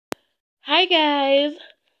Hi guys,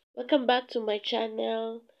 welcome back to my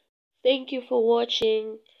channel. Thank you for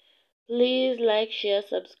watching. Please like, share,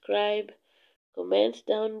 subscribe, comment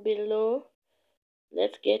down below.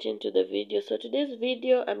 Let's get into the video. So today's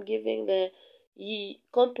video, I'm giving the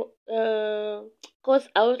course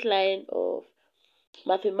outline of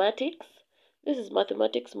mathematics. This is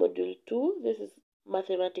mathematics module 2. This is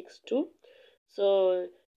mathematics 2. So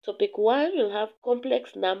topic 1 will have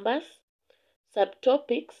complex numbers.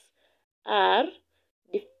 Subtopics are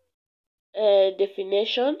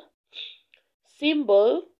definition,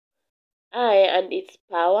 symbol, I and its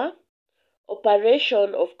power,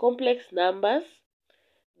 operation of complex numbers,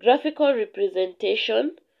 graphical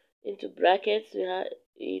representation, into brackets we have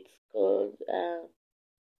it's called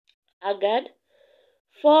agad,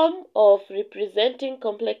 form of representing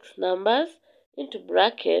complex numbers, into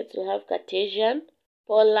brackets we have Cartesian,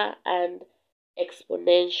 polar, and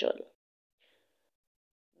exponential.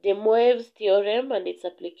 De Moivre's theorem and its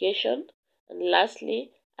application, and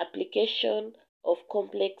lastly, application of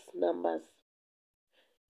complex numbers.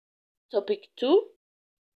 Topic 2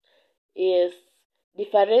 is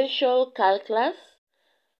differential calculus,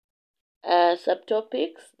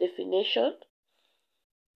 subtopics, definition,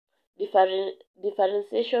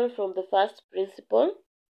 differentiation from the first principle,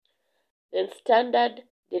 then standard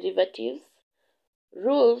derivatives,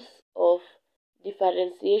 rules of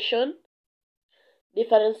differentiation,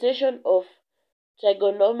 differentiation of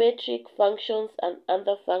trigonometric functions and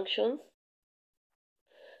other functions,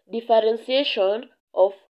 differentiation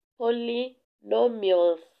of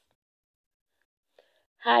polynomials,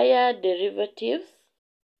 higher derivatives,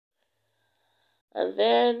 and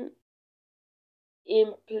then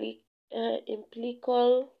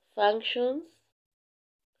implical functions,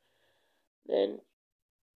 then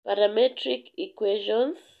parametric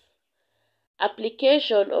equations,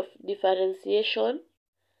 application of differentiation,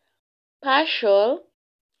 partial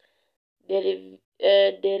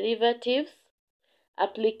derivatives,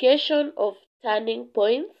 application of turning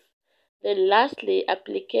points, then lastly,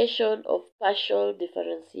 application of partial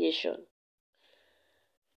differentiation.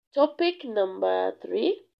 Topic number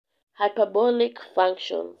 3, hyperbolic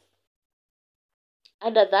functions.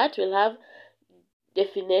 Under that, we'll have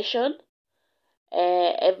definition,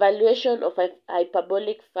 evaluation of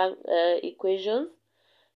hyperbolic equations,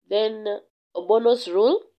 then a bonus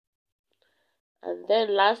rule, and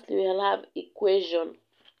then lastly, we'll have equation.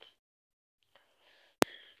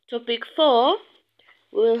 Topic 4,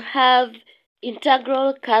 we'll have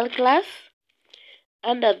integral calculus.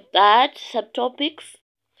 Under that, subtopics,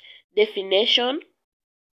 definition,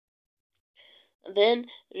 then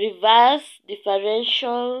reverse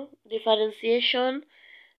differentiation,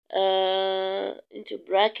 into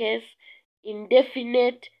brackets,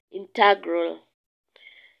 indefinite integral,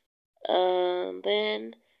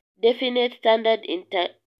 then definite standard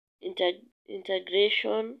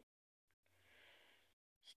integration,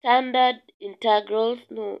 standard integrals,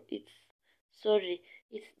 it's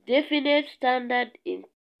definite standard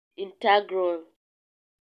integral,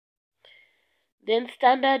 then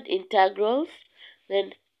standard integrals,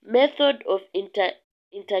 then method of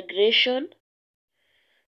integration,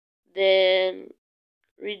 then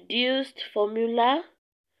reduced formula,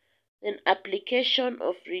 then application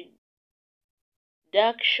of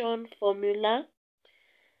reduction formula,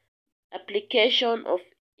 application of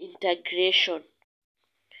integration.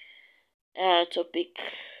 Topic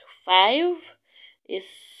 5 is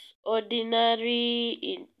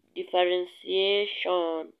ordinary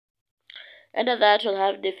differentiation. Under that, we'll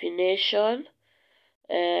have definition,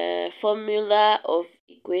 formula of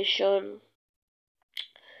equation,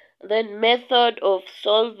 then method of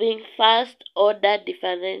solving first order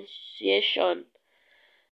differentiation.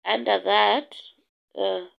 Under that,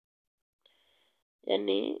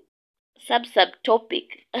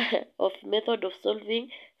 subtopic of method of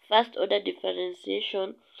solving first order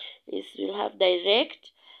differentiation is we'll have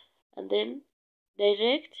direct, and then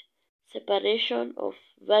direct separation of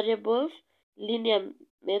variables, linear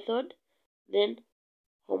method, then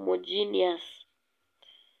homogeneous.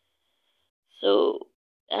 So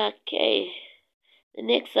okay, the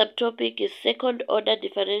next subtopic is second order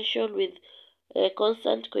differential with a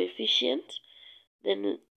constant coefficient,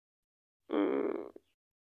 then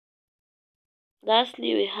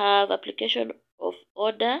lastly we have application of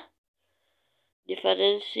order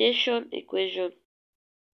differentiation equation.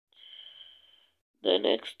 The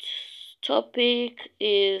next topic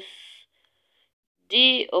is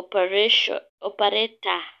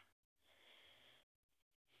operator.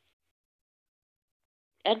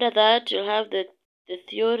 Under that, you'll have the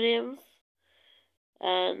theorems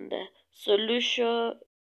and solutions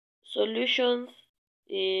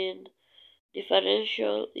in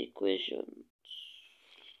differential equations.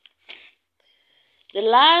 The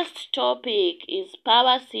last topic is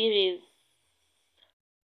power series.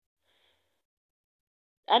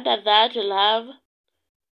 Under that, we'll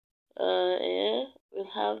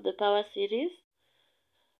have the power series,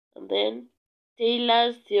 and then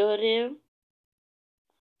Taylor's theorem,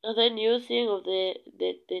 and then using of the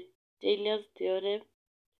Taylor's theorem,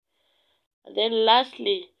 and then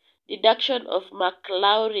lastly, deduction of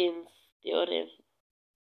Maclaurin's theorem.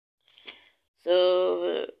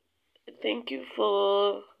 So, thank you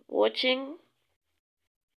for watching.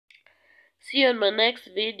 See you on my next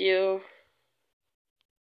video.